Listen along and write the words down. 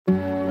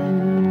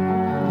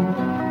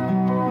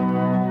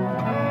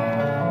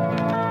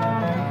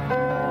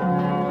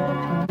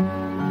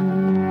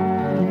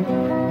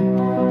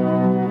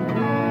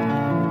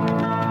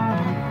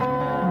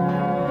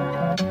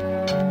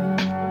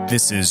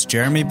This is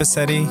Jeremy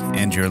Bassetti,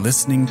 and you're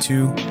listening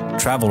to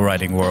Travel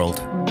Writing World,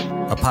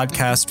 a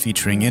podcast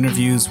featuring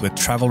interviews with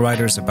travel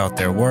writers about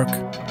their work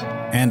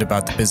and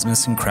about the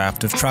business and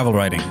craft of travel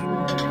writing.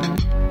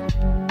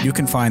 You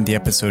can find the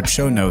episode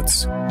show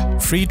notes,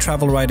 free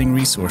travel writing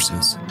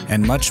resources,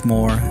 and much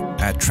more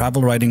at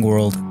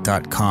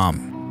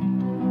travelwritingworld.com.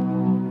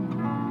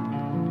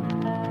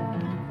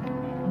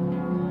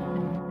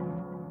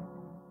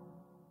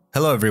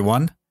 Hello,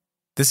 everyone.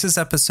 This is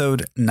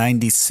episode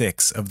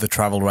 96 of the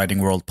Travel Writing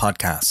World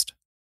podcast.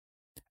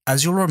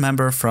 As you'll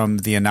remember from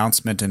the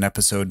announcement in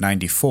episode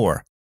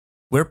 94,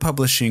 we're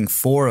publishing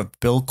 4 of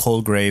Bill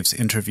Colgrave's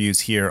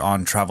interviews here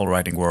on Travel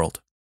Writing World.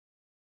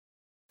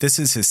 This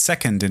is his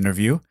second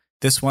interview,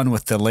 this one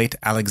with the late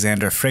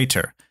Alexander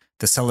Freiter,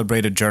 the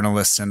celebrated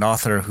journalist and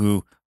author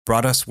who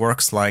brought us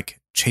works like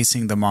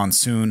Chasing the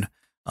Monsoon,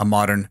 A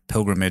Modern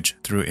Pilgrimage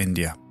Through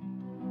India.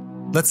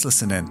 Let's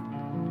listen in.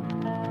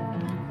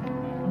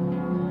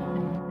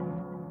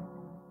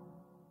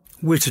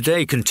 We're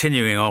today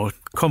continuing our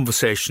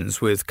conversations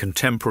with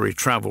contemporary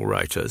travel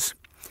writers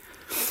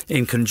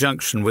in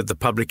conjunction with the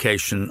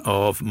publication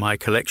of my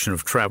collection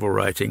of travel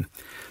writing,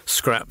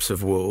 Scraps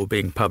of Wool,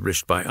 being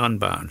published by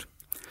Unbound.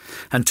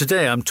 And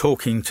today I'm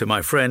talking to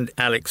my friend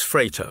Alex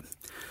Freiter,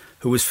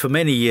 who was for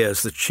many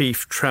years the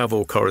chief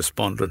travel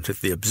correspondent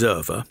of The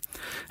Observer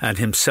and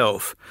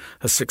himself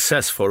a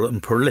successful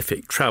and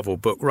prolific travel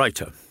book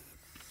writer.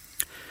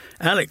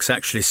 Alex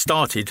actually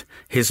started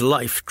his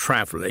life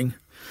travelling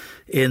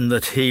in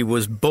that he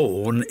was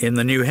born in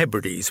the New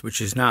Hebrides, which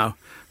is now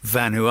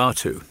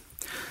Vanuatu.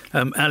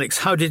 Alex,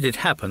 how did it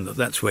happen that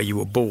that's where you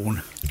were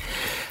born?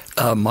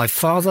 My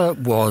father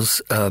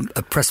was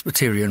a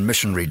Presbyterian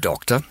missionary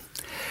doctor,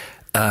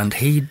 and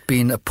he'd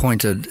been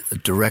appointed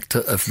director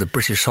of the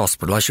British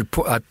Hospital. I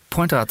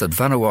point out that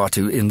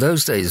Vanuatu, in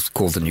those days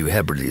called the New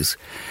Hebrides,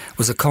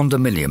 was a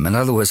condominium. In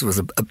other words, it was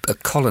a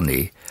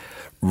colony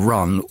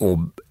run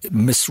or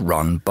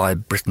misrun by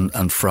Britain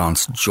and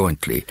France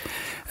jointly.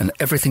 And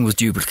everything was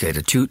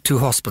duplicated. Two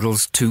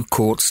hospitals, 2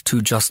 courts,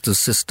 2 justice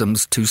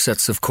systems, 2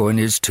 sets of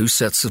coinage, 2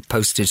 sets of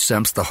postage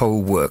stamps, the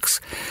whole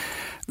works.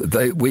 We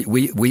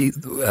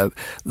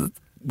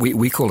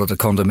call it a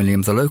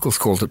condominium. The locals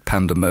called it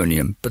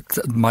pandemonium. But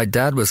my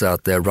dad was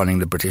out there running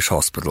the British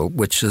Hospital,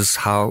 which is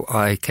how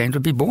I came to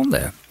be born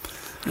there.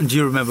 And do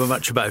you remember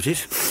much about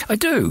it? I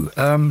do.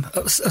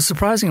 A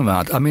surprising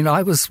amount. I mean,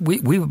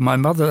 my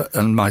mother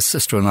and my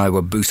sister and I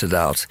were booted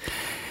out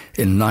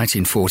in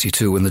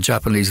 1942 when the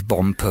Japanese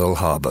bombed Pearl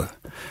Harbor,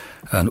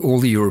 and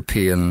all the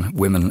European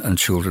women and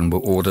children were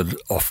ordered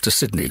off to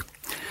Sydney,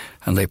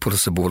 and they put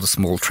us aboard a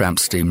small tramp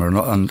steamer,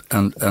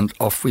 and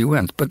off we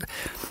went. But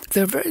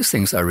there are various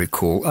things I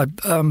recall.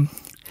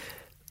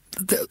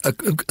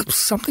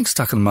 Something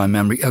stuck in my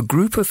memory. A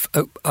group of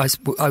I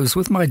was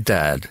with my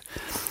dad.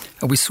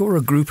 And we saw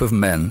a group of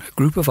men, a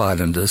group of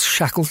islanders,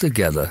 shackled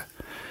together,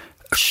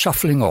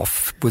 shuffling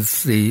off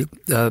with a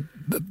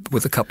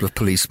couple of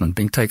policemen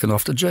being taken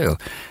off to jail.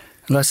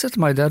 And I said to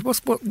my dad, what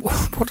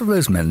have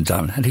those men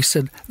done? And he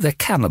said, they're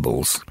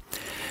cannibals.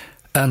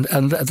 And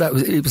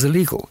it was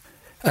illegal.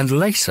 And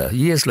later,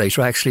 years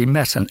later, I actually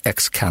met an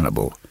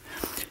ex-cannibal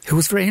who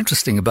was very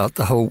interesting about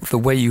the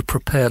way you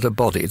prepared a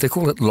body. They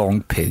call it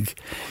long pig.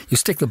 You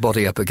stick the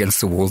body up against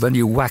the wall, then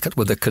you whack it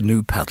with a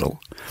canoe paddle.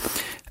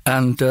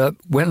 And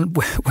when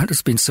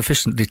it's been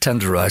sufficiently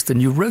tenderized, then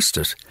you roast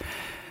it.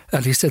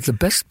 And he said the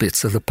best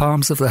bits are the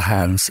palms of the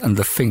hands and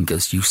the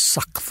fingers. You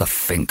suck the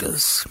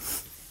fingers.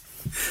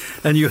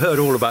 And you heard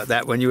all about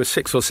that when you were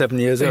 6 or 7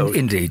 years old?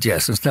 Indeed,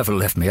 yes. It's never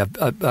left me.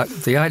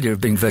 The idea of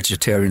being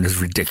vegetarian is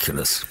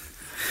ridiculous.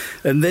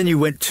 And then you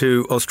went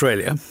to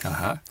Australia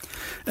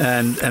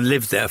and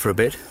lived there for a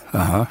bit.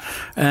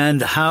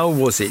 And how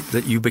was it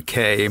that you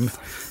became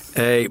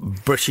a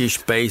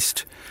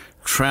British-based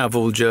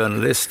travel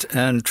journalist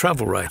and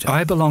travel writer?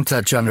 I belong to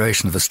that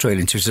generation of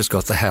Australians who just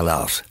got the hell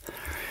out.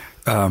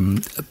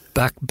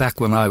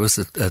 Back when I was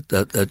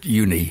at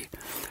uni,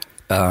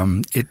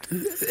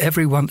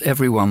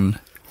 everyone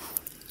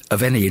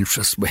of any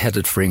interest were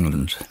headed for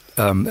England,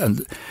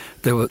 and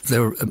there were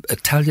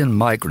Italian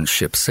migrant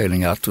ships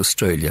sailing out to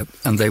Australia,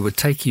 and they would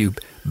take you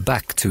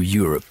back to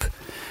Europe,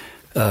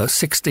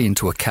 16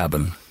 to a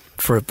cabin,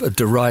 for a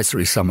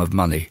derisory sum of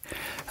money.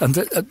 And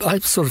I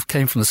sort of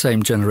came from the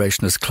same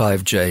generation as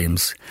Clive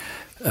James,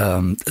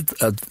 those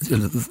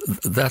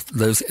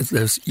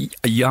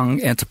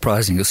young,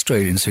 enterprising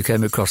Australians who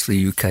came across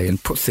the UK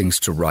and put things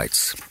to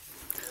rights.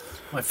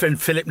 My friend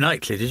Philip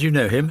Knightley, did you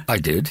know him? I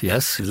did,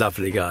 yes.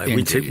 Lovely guy.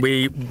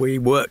 We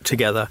worked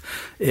together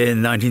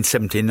in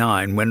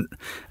 1979 when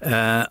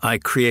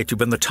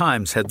when the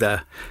Times had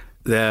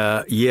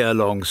their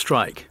year-long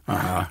strike.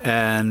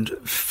 And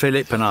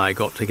Philip and I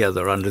got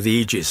together under the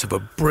aegis of a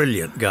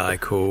brilliant guy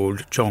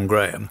called John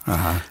Graham.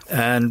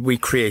 And we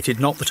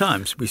created Not the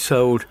Times.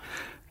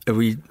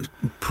 We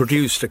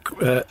produced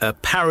a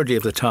parody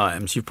of the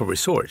Times. You probably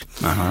saw it.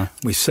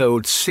 We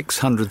sold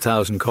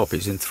 600,000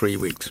 copies in 3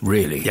 weeks.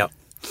 Really? Yep.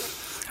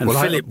 And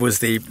Philip was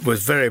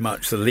very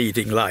much the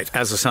leading light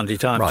as a Sunday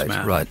Times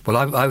man. Right. Well,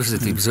 I was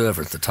at the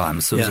Observer at the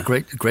time, so it was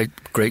a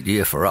great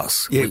year for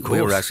us. Yeah,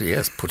 we were actually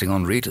putting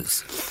on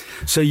readers.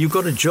 So you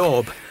got a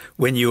job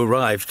when you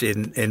arrived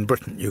in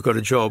Britain. You got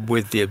a job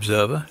with the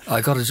Observer.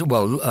 I got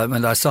a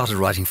and I started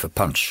writing for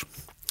Punch.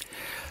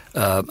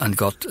 And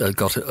got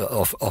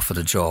offered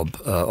a job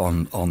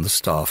on the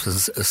staff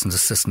as an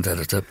assistant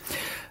editor.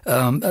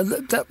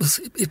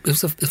 It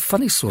was a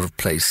funny sort of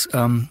place.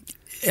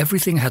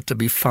 Everything had to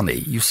be funny.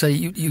 You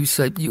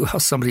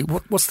ask somebody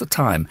what's the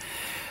time,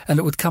 and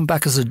it would come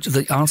back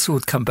the answer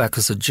would come back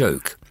as a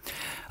joke.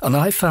 And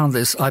I found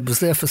this. I was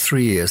there for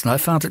 3 years, and I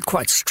found it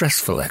quite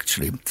stressful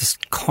actually. This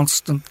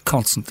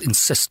constant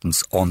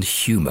insistence on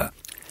humour.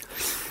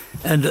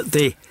 And at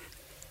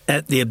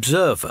the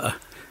Observer,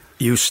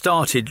 you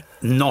started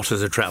not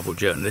as a travel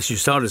journalist. You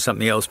started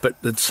something else,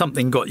 but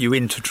something got you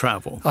into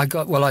travel. I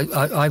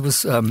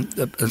was an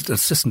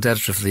assistant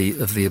editor of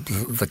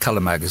the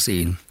Colour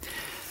magazine,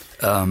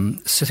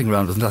 sitting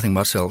around with nothing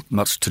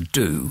much to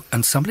do,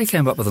 and somebody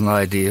came up with an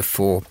idea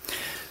for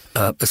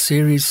a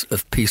series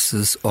of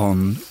pieces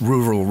on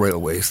rural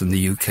railways in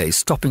the UK,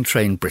 Stopping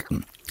Train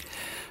Britain.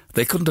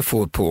 They couldn't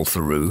afford Paul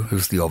Theroux,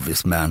 who's the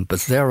obvious man,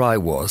 but there I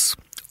was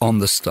on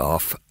the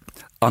staff,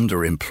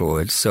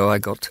 underemployed, so I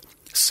got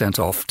sent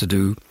off to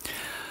do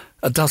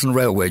a dozen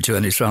railway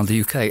journeys around the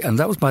UK, and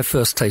that was my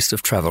first taste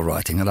of travel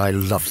writing, and I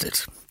loved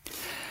it.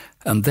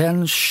 And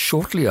then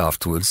shortly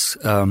afterwards,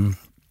 I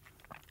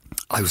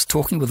was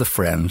talking with a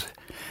friend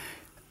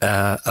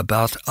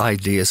about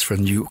ideas for a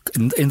new...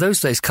 In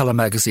those days, Colour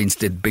magazines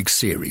did big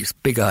series,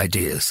 big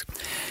ideas,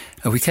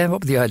 and we came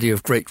up with the idea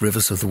of Great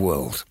Rivers of the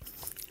World.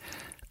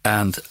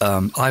 And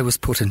I was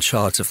put in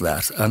charge of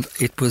that, and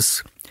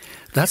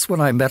that's when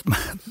I met...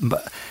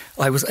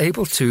 I was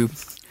able to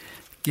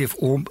give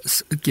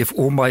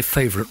all my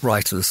favourite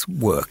writers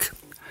work.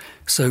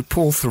 So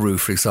Paul Theroux,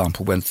 for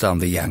example, went down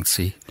the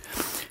Yangtze.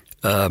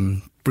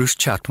 Bruce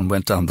Chatwin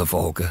went down the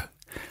Volga.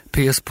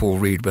 Piers Paul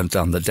Reed went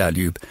down the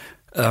Danube,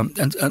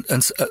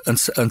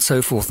 and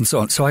so forth and so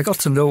on. So I got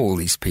to know all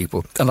these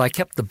people, and I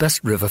kept the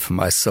best river for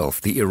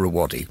myself, the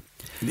Irrawaddy.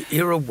 The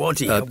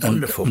Irrawaddy,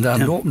 wonderful. Now,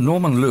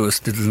 Norman Lewis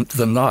did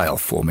the Nile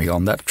for me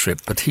on that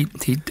trip, but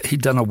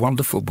he'd done a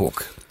wonderful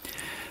book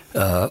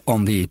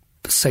on the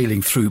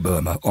sailing through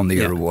Burma on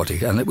the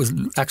Irrawaddy, and it was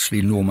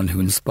actually Norman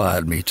who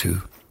inspired me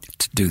to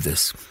do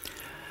this.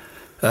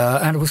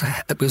 And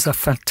it was a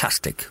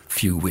fantastic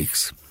few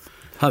weeks.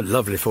 How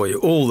lovely for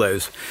you.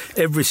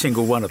 Every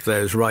single one of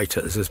those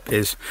writers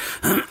is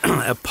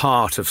a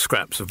part of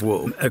Scraps of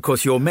Wool. Of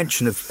course, your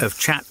mention of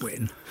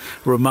Chatwin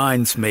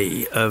reminds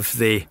me of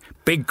the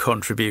big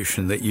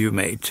contribution that you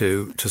made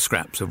to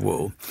Scraps of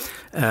Wool,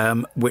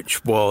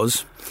 which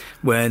was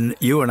when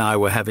you and I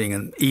were having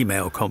an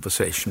email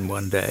conversation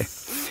one day.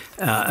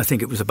 I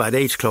think it was about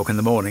 8 o'clock in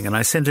the morning, and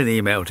I sent an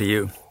email to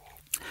you.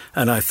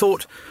 And I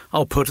thought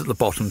I'll put at the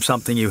bottom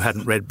something you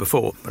hadn't read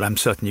before, but I'm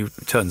certain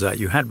it turns out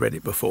you had read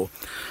it before.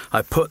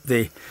 I put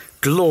the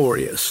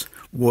glorious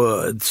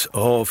words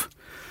of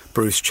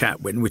Bruce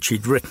Chatwin, which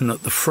he'd written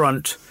at the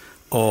front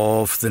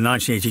of the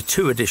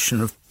 1982 edition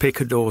of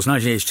Picador's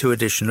 1982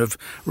 edition of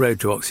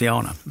Road to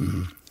Oxiana.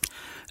 Mm-hmm.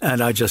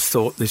 And I just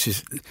thought,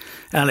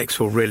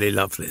 Alex will really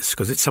love this,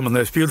 because it's some of the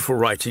most beautiful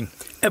writing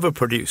ever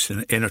produced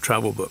in a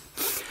travel book.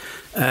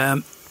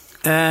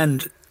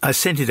 And I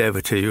sent it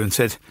over to you and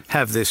said,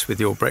 have this with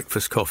your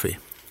breakfast coffee.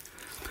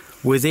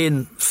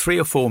 Within 3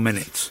 or 4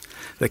 minutes,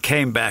 there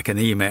came back an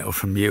email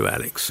from you,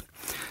 Alex,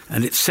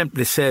 and it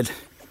simply said,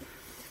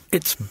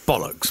 it's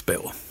bollocks,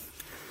 Bill.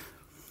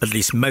 At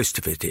least most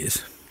of it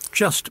is.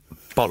 Just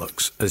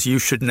bollocks, as you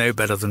should know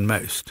better than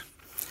most.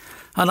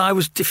 And I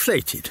was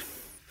deflated.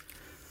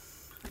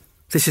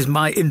 This is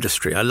my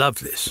industry. I love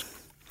this.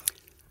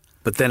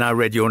 But then I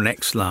read your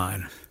next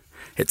line.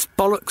 It's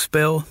bollocks,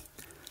 Bill,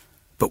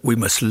 but we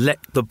must let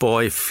the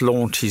boy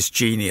flaunt his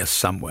genius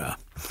somewhere.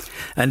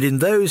 And in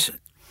those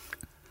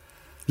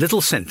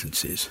little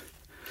sentences,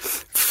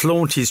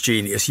 flaunt his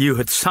genius, you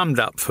had summed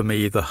up for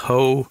me the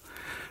whole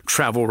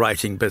travel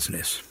writing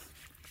business.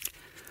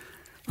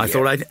 I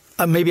thought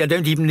maybe I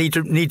don't even need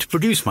to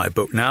produce my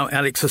book now.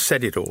 Alex has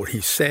said it all.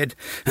 He said,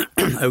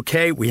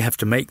 OK, we have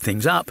to make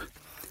things up,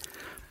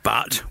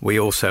 but we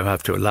also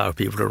have to allow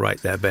people to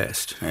write their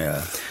best.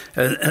 Yeah.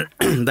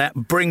 And that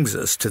brings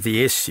us to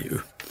the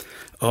issue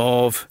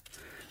of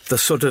the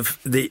sort of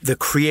the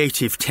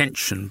creative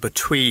tension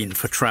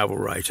for travel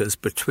writers,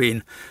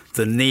 between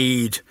the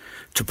need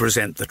to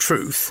present the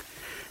truth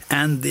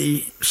and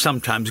the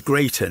sometimes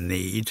greater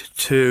need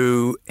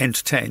to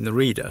entertain the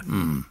reader.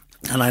 Mm.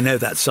 And I know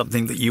that's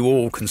something that you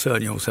all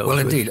concern yourselves with. Well,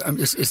 indeed.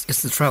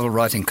 It's the travel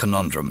writing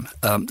conundrum.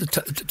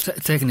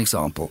 Take an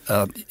example.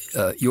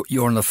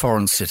 You're in a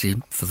foreign city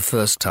for the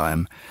first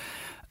time.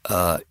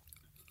 On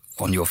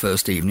your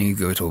first evening, you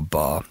go to a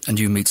bar and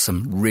you meet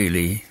some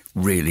really,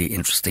 really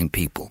interesting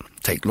people.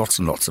 Take lots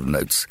and lots of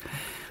notes.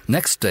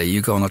 Next day,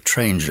 you go on a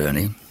train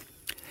journey.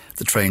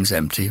 The train's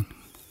empty,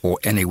 or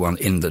anyone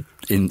in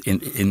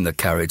the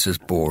carriage is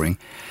boring.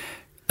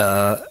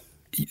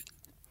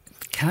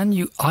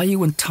 are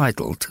you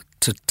entitled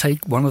to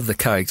take one of the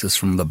characters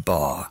from the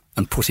bar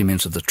and put him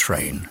into the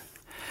train?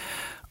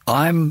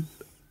 I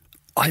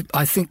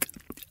think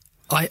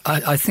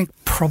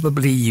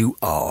probably you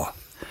are.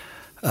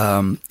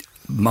 Our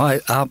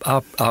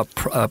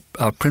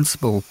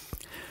principal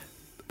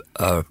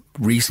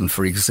reason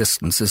for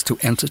existence is to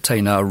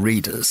entertain our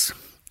readers,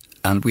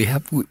 and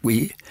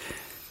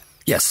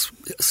yes.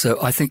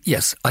 So I think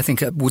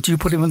would you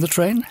put him on the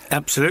train?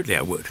 Absolutely,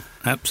 I would.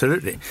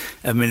 Absolutely.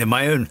 I mean, in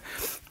my own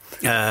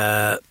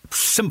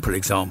simple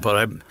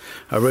example,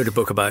 I wrote a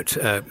book about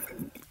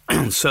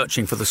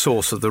searching for the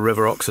source of the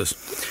River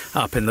Oxus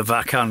up in the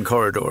Vakhan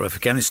corridor of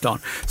Afghanistan.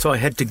 So I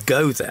had to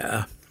go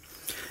there,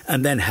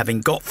 and then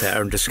having got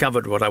there and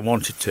discovered what I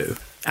wanted to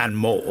and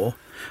more,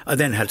 I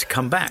then had to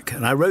come back,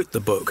 and I wrote the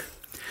book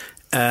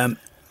and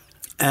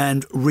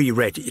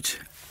reread it.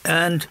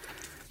 And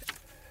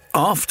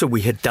after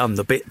we had done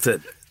the bit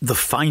the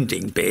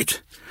finding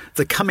bit,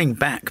 the coming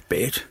back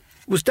bit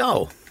was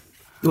dull.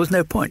 There was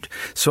no point.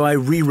 So I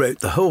rewrote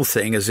the whole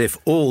thing as if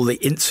all the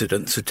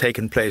incidents had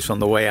taken place on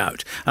the way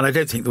out. And I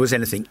don't think there was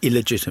anything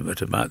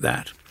illegitimate about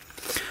that.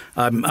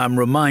 I'm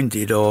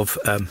reminded of,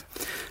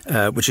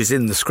 which is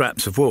in the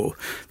Scraps of Wool,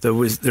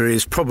 there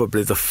is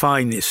probably the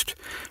finest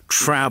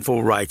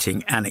travel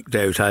writing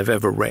anecdote I've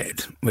ever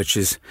read, which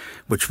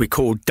we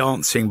call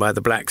Dancing by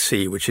the Black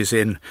Sea, which is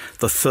in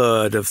the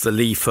third of the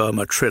Lee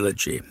Firma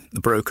trilogy,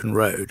 The Broken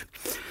Road,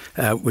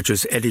 which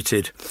was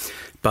edited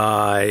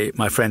by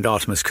my friend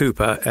Artemis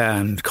Cooper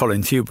and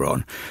Colin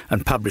Thubron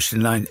and published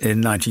in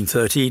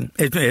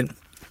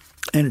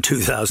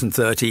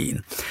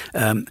 2013,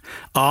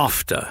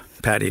 after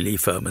Paddy Lee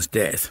Firma's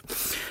death.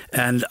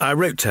 And I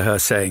wrote to her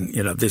saying,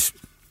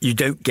 you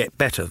don't get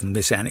better than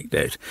this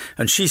anecdote.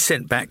 And she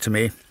sent back to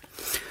me,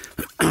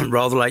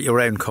 rather like your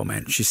own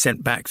comment, she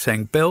sent back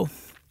saying, Bill,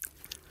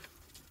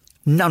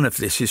 none of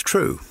this is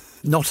true.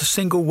 Not a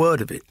single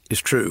word of it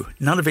is true.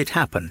 None of it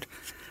happened.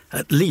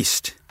 At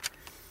least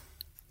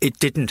it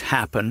didn't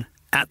happen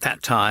at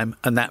that time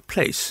and that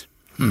place.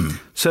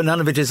 So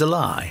none of it is a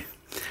lie.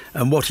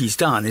 And what he's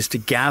done is to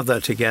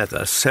gather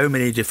together so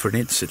many different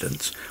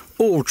incidents,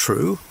 all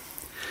true,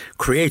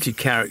 created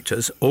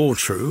characters, all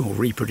true, or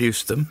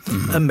reproduced them,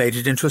 and made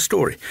it into a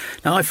story.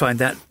 Now, I find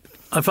that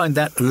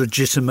a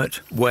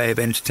legitimate way of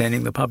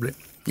entertaining the public.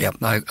 Yeah,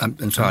 I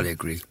entirely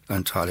agree.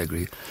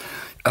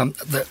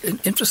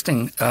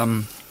 Interesting,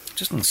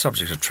 just on the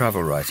subject of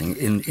travel writing,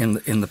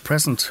 in the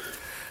present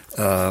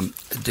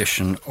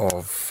edition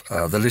of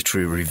the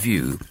Literary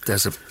Review,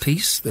 there's a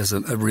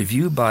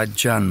review by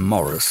Jan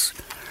Morris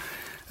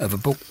of a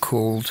book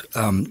called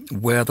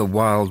Where the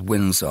Wild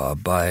Winds Are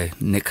by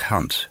Nick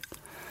Hunt.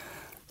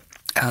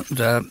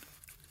 And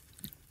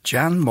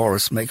Jan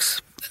Morris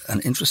makes an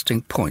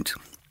interesting point.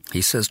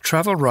 He says,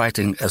 travel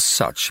writing as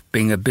such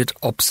being a bit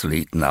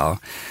obsolete now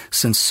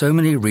since so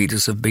many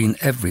readers have been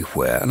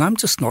everywhere. And I'm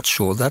just not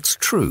sure that's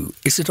true.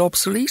 Is it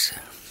obsolete?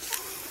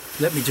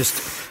 Let me just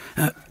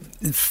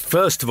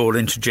first of all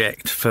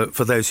interject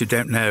for those who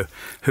don't know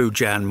who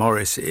Jan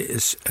Morris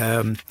is.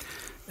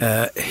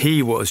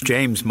 He was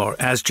James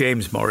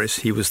Morris.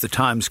 He was the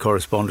Times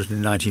correspondent in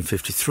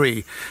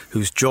 1953,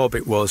 whose job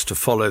it was to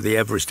follow the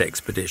Everest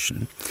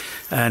expedition,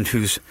 and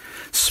whose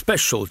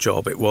special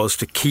job it was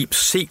to keep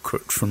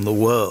secret from the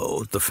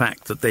world the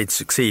fact that they'd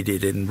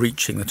succeeded in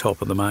reaching the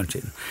top of the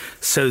mountain,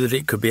 so that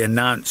it could be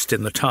announced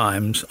in the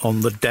Times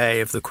on the day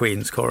of the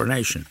Queen's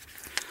coronation.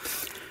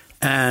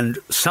 And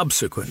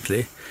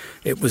subsequently,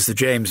 it was the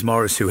James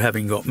Morris who,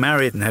 having got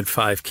married and had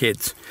 5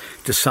 kids,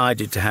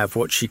 decided to have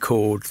what she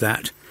called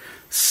that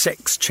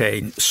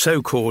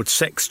so-called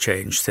sex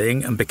change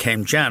thing, and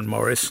became Jan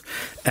Morris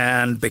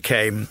and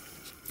became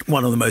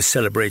one of the most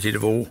celebrated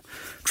of all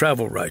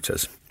travel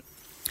writers.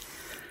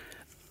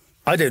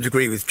 I don't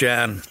agree with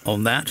Jan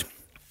on that.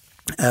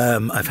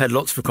 I've had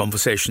lots of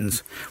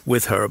conversations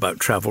with her about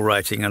travel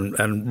writing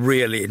and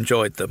really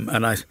enjoyed them.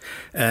 And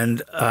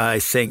I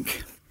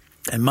think,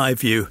 in my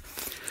view,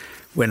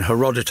 when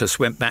Herodotus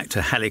went back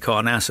to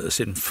Halicarnassus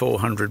in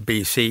 400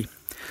 BC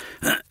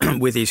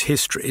with his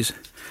histories,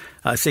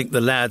 I think the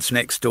lads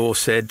next door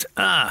said,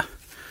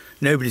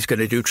 nobody's going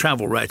to do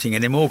travel writing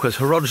anymore because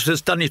Herodotus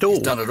has done it all.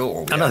 He's done it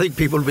all, yeah. And I think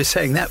people will be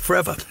saying that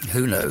forever.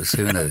 Who knows?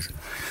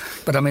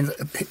 But, I mean,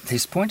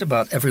 his point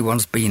about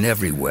everyone's been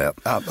everywhere,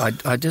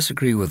 I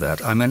disagree with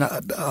that. I mean,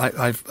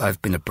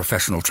 I've been a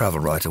professional travel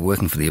writer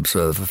working for The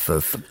Observer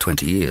for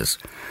 20 years.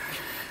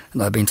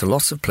 And I've been to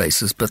lots of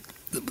places, but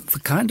the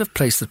kind of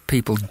place that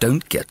people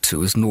don't get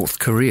to is North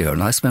Korea.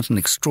 And I spent an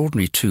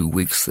extraordinary 2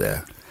 weeks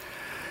there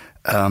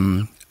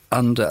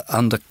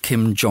under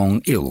Kim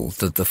Jong-il,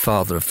 the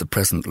father of the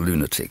present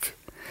lunatic.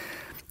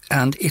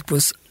 And it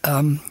was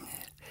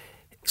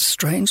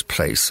strange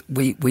place.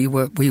 We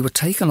were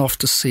taken off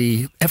to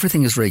see.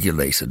 Everything is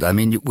regulated. I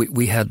mean,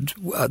 we had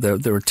there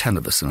were 10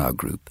 of us in our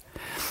group,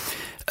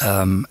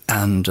 and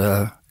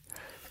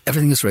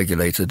everything is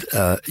regulated.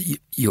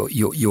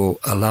 You're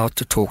allowed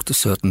to talk to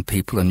certain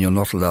people, and you're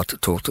not allowed to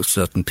talk to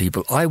certain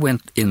people. I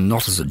went in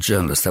not as a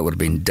journalist; that would have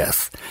been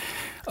death.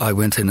 I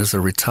went in as a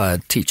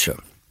retired teacher,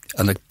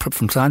 And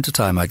from time to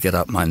time, I'd get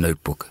out my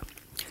notebook,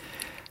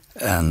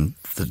 and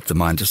the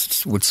mind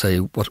just would say,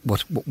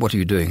 "What are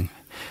you doing?"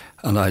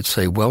 And I'd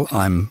say, "Well,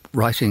 I'm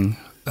writing.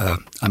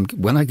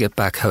 When I get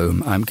back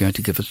home, I'm going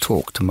to give a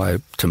talk to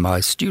my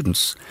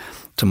students,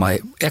 to my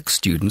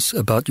ex-students,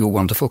 about your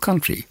wonderful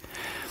country."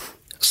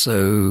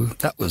 So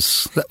that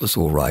was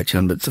all right.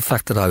 And the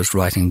fact that I was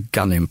writing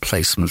gun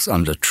emplacements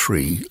under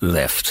tree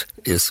left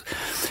is,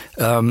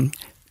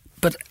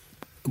 but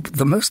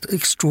the most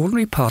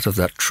extraordinary part of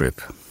that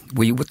trip,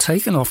 we were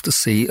taken off to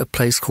see a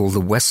place called the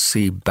West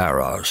Sea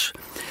Barrage.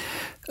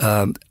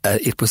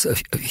 It was a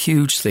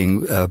huge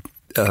thing,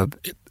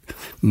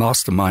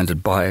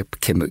 masterminded by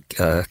Kim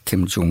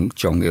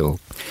Jong-il,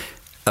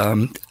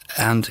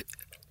 and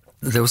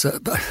there was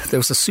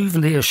a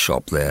souvenir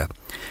shop there,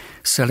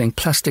 selling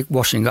plastic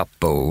washing-up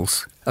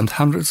bowls and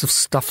hundreds of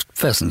stuffed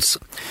pheasants,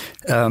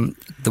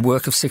 the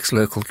work of 6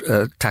 local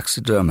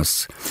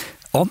taxidermists.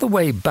 On the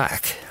way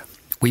back,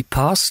 we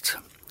passed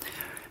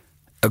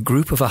a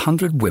group of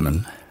 100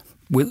 women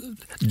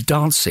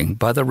dancing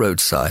by the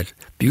roadside,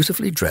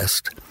 beautifully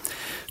dressed,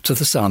 to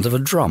the sound of a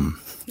drum.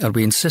 And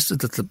we insisted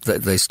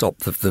that they stop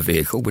the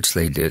vehicle, which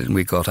they did, and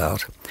we got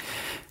out.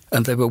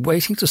 And they were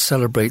waiting to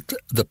celebrate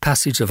the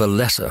passage of a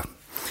letter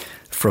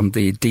from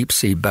the Deep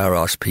Sea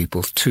Barrage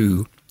people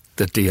to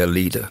the dear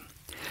leader.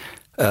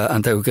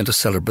 And they were going to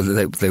celebrate,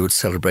 they would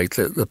celebrate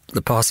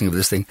the passing of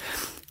this thing.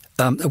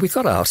 We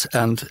got out,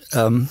 and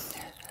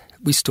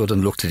we stood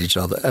and looked at each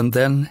other. And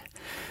then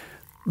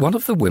one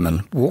of the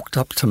women walked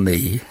up to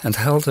me and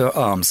held her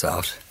arms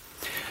out,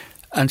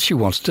 and she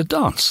wanted to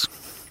dance.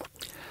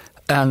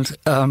 And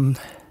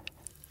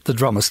the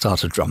drummer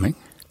started drumming,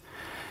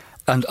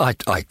 and I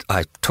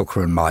took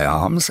her in my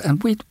arms,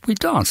 and we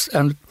danced,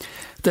 and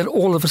then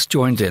all of us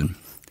joined in.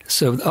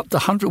 So the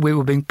 100, we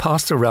were being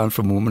passed around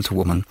from woman to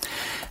woman,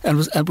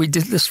 and we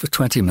did this for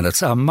 20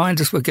 minutes. Our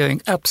minds were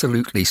going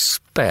absolutely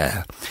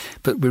spare,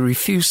 but we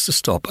refused to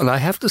stop. And I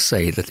have to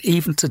say that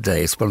even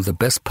today, it's one of the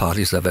best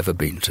parties I've ever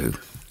been to.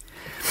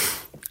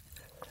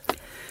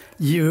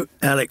 You,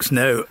 Alex,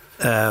 know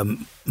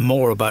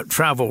more about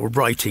travel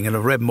writing and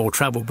have read more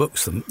travel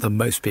books than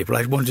most people.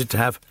 I wanted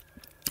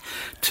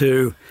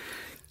to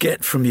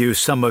get from you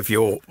some of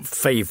your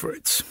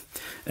favourites.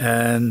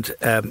 And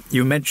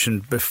you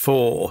mentioned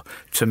before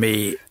to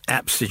me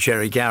Apsley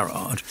Cherry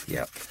Garrard.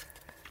 Yeah.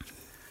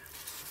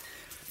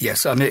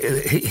 Yes, I mean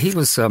he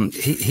was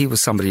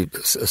somebody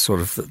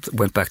sort of that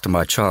went back to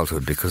my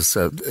childhood because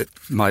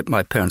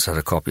my parents had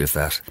a copy of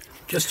that.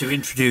 Just to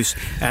introduce,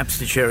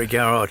 Apsley Cherry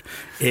Garrard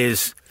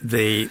is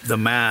the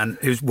man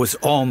who was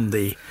on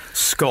the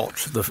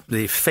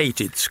the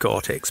fated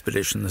Scott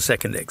expedition, the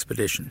second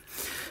expedition.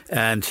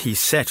 And he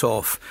set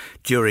off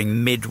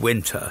during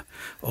midwinter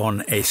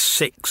on a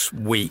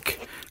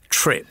 6-week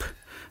trip,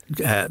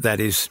 that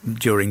is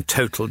during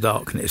total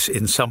darkness,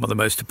 in some of the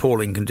most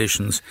appalling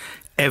conditions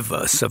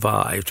ever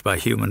survived by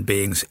human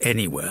beings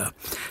anywhere,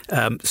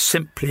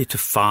 simply to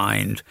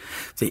find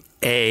the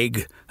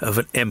egg of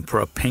an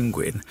emperor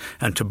penguin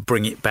and to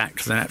bring it back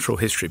to the Natural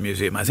History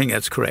Museum. I think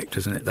that's correct,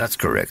 isn't it? That's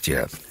correct,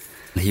 yeah.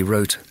 He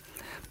wrote,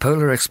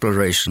 "Polar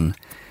exploration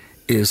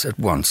is at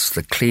once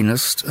the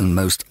cleanest and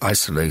most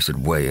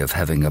isolated way of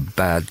having a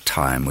bad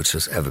time which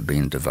has ever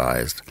been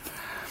devised."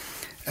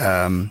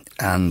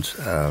 And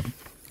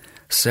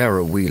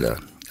Sarah Wheeler,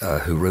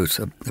 who wrote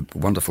a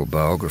wonderful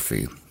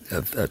biography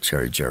of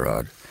Cherry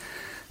Garrard,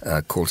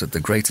 calls it the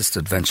greatest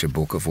adventure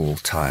book of all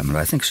time, and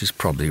I think she's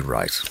probably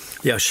right.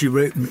 Yeah, she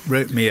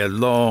wrote me a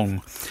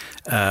long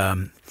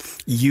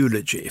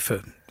eulogy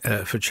for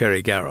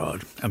Cherry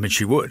Garrard. I mean,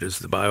 she would, as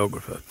the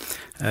biographer.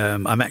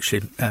 I'm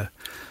actually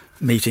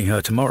meeting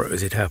her tomorrow,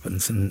 as it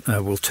happens, and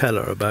we'll tell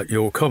her about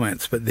your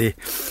comments. But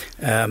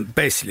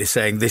basically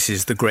saying this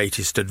is the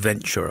greatest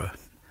adventurer,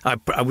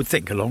 I would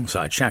think,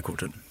 alongside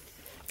Shackleton.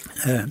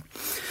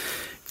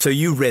 So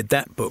you read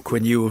that book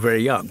when you were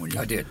very young, weren't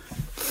you? I did.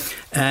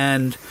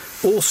 And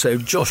also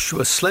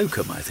Joshua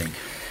Slocum, I think.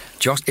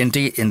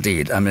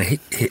 Indeed. I mean,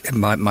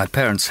 my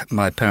parents had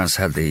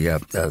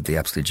the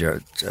Apsley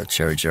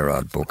Cherry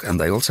Garrard book, and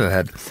they also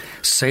had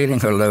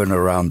Sailing Alone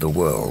Around the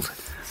World.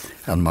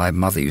 And my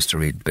mother used to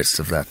read bits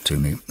of that to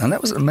me. And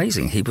that was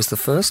amazing. He was the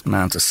first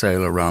man to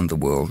sail around the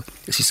world.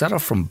 He set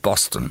off from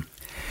Boston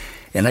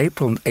in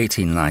April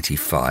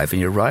 1895,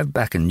 and he arrived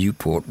back in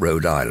Newport,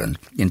 Rhode Island,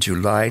 in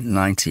July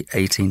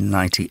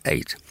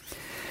 1898.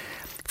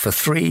 For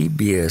 3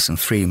 years and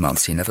 3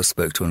 months, he never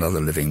spoke to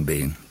another living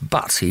being.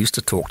 But he used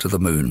to talk to the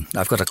moon.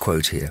 I've got a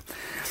quote here.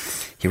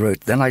 He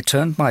wrote, "Then I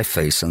turned my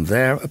face, and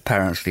there,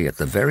 apparently at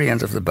the very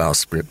end of the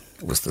bowsprit,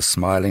 was the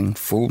smiling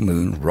full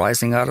moon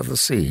rising out of the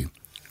sea.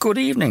 'Good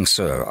evening,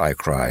 sir,' I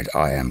cried.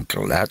 'I am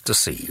glad to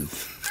see you.'"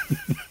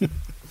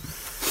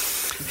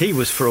 He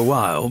was, for a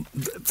while,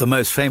 the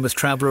most famous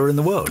traveller in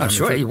the world. I'm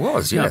sure he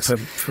was, yes. The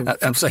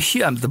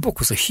book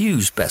was a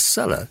huge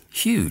bestseller.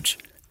 Huge.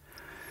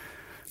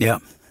 Yeah.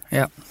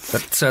 Yeah.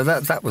 But so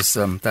that was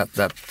the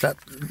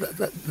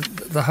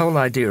whole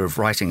idea of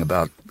writing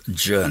about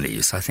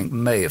journeys, I think,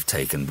 may have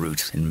taken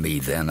root in me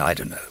then. I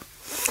don't know.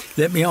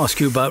 Let me ask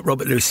you about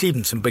Robert Louis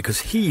Stevenson,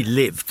 because he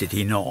lived, did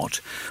he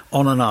not,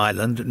 on an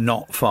island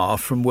not far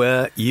from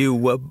where you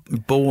were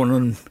born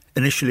and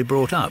initially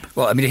brought up?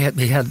 Well, I mean,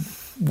 he had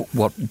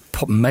what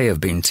may have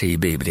been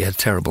TB, but he had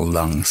terrible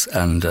lungs,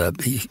 and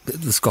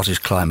the Scottish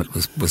climate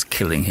was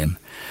killing him.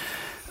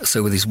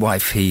 So with his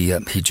wife, he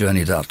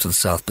journeyed out to the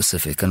South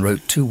Pacific and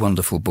wrote 2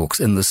 wonderful books,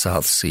 In the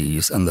South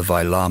Seas and the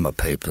Vailama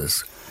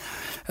Papers,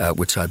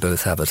 which I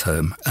both have at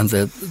home. And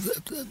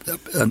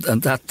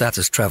that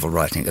is travel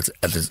writing at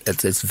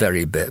its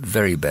very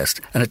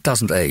best. And it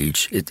doesn't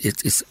age.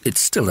 It's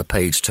still a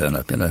page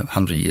turner,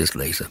 100 years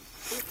later.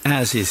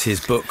 As is his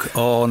book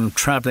on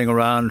travelling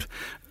around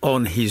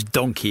on his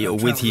donkey or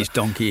with his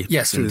donkey.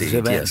 Yes,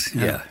 indeed. Yes,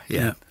 yeah.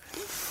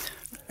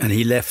 And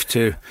he left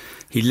from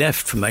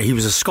there. He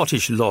was a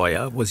Scottish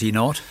lawyer, was he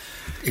not?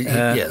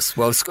 Yes.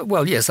 Well,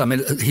 yes. I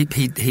mean, he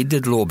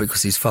did law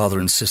because his father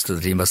insisted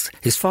that he must.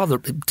 His father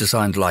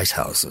designed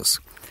lighthouses.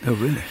 Oh,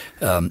 really?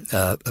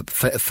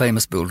 A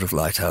famous builder of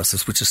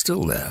lighthouses, which are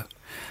still there.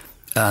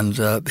 And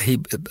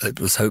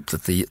it was hoped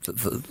that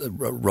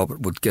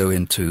Robert would go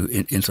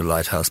into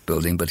lighthouse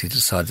building, but he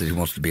decided that he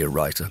wanted to be a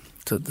writer.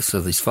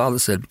 So his father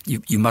said,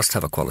 "You must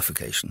have a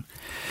qualification."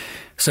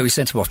 So he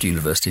sent him off to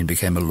university and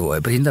became a lawyer,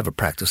 but he never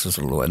practiced as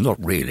a lawyer, not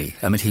really.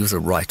 I mean, he was a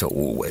writer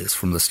always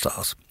from the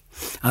start.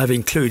 I've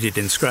included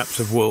in Scraps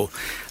of Wool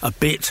a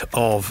bit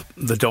of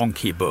the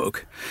Donkey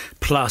book,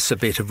 plus a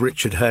bit of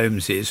Richard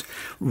Holmes's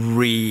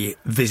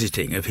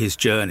revisiting of his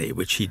journey,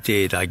 which he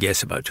did, I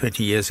guess, about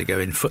 20 years ago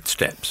in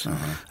Footsteps.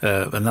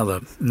 Uh-huh.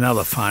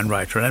 Another fine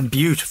writer and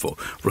beautiful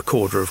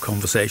recorder of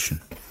conversation.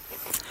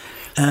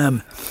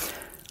 I'm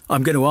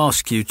going to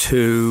ask you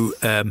to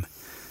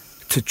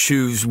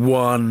choose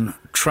one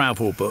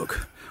travel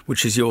book,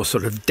 which is your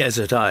sort of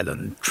desert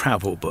island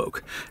travel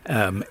book,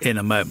 in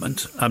a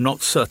moment. I'm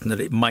not certain that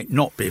it might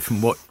not be,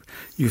 from what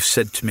you've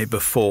said to me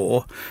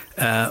before,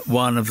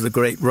 one of the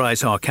great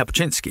Ryszard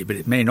Kapuscinski, but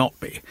it may not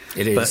be.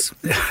 It is.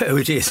 Oh,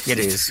 it is. It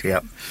is.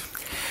 Yeah.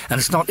 And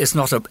it's not a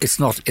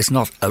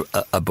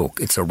book.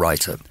 It's a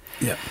writer.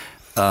 Yeah.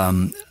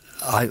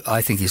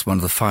 I think he's one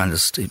of the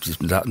finest.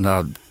 He's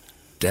now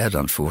dead,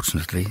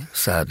 unfortunately,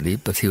 sadly,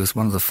 but he was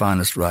one of the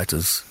finest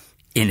writers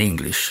in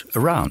English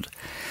around.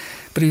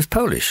 But he was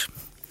Polish.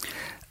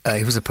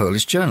 He was a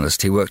Polish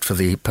journalist. He worked for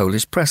the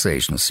Polish press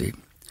agency.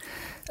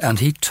 And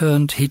he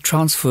transferred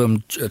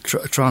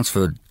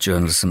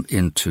journalism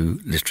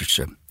into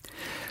literature.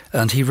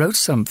 And he wrote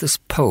this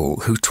Pole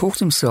who taught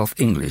himself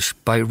English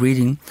by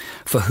reading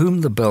For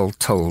Whom the Bell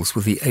Tolls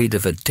with the aid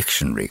of a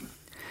dictionary.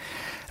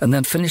 And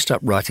then finished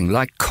up writing,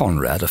 like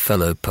Conrad, a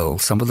fellow Pole,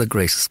 some of the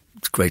greatest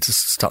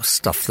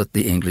stuff that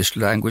the English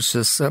language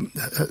has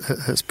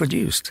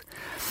produced.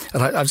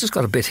 And I've just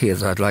got a bit here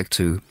that I'd like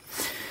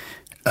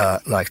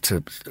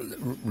to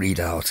read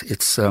out.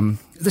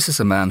 This is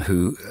a man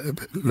who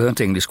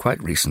learnt English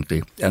quite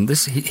recently, and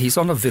he's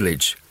on a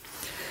village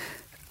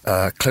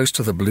close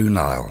to the Blue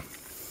Nile,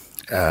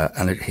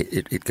 and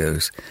it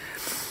goes: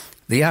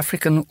 "The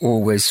African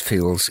always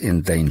feels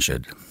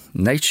endangered.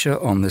 Nature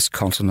on this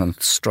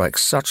continent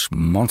strikes such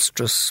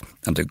monstrous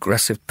and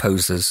aggressive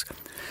poses,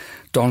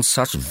 dons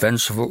such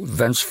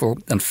vengeful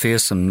and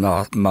fearsome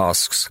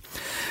masks,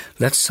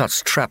 lets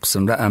such traps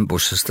and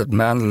ambushes that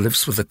man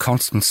lives with a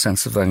constant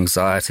sense of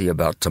anxiety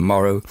about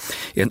tomorrow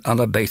in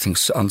unabating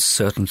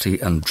uncertainty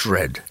and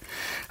dread."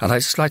 And I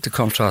just like to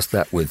contrast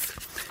that with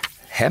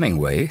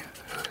Hemingway,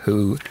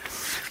 who,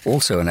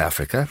 also in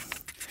Africa,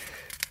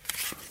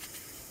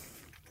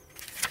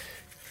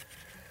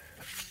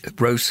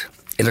 wrote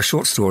in a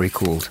short story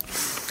called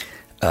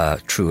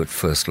True at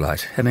First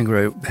Light.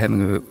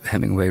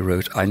 Hemingway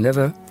wrote, "I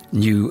never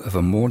knew of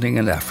a morning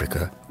in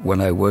Africa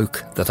when I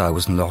woke that I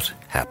was not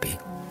happy."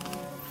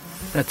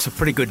 That's a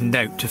pretty good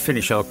note to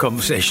finish our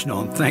conversation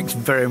on. Thanks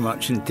very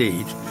much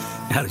indeed,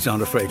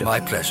 Alexander Fredo. My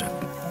pleasure.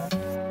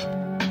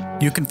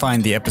 You can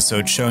find the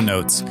episode show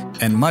notes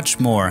and much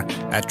more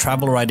at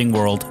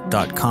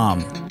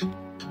travelwritingworld.com.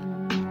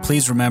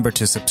 Please remember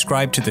to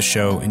subscribe to the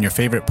show in your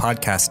favorite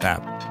podcast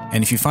app.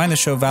 And if you find the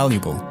show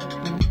valuable,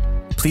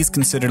 please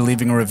consider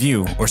leaving a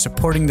review or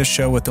supporting the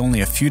show with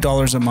only a few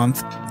dollars a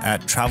month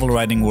at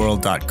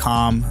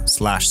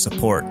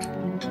travelwritingworld.com/support.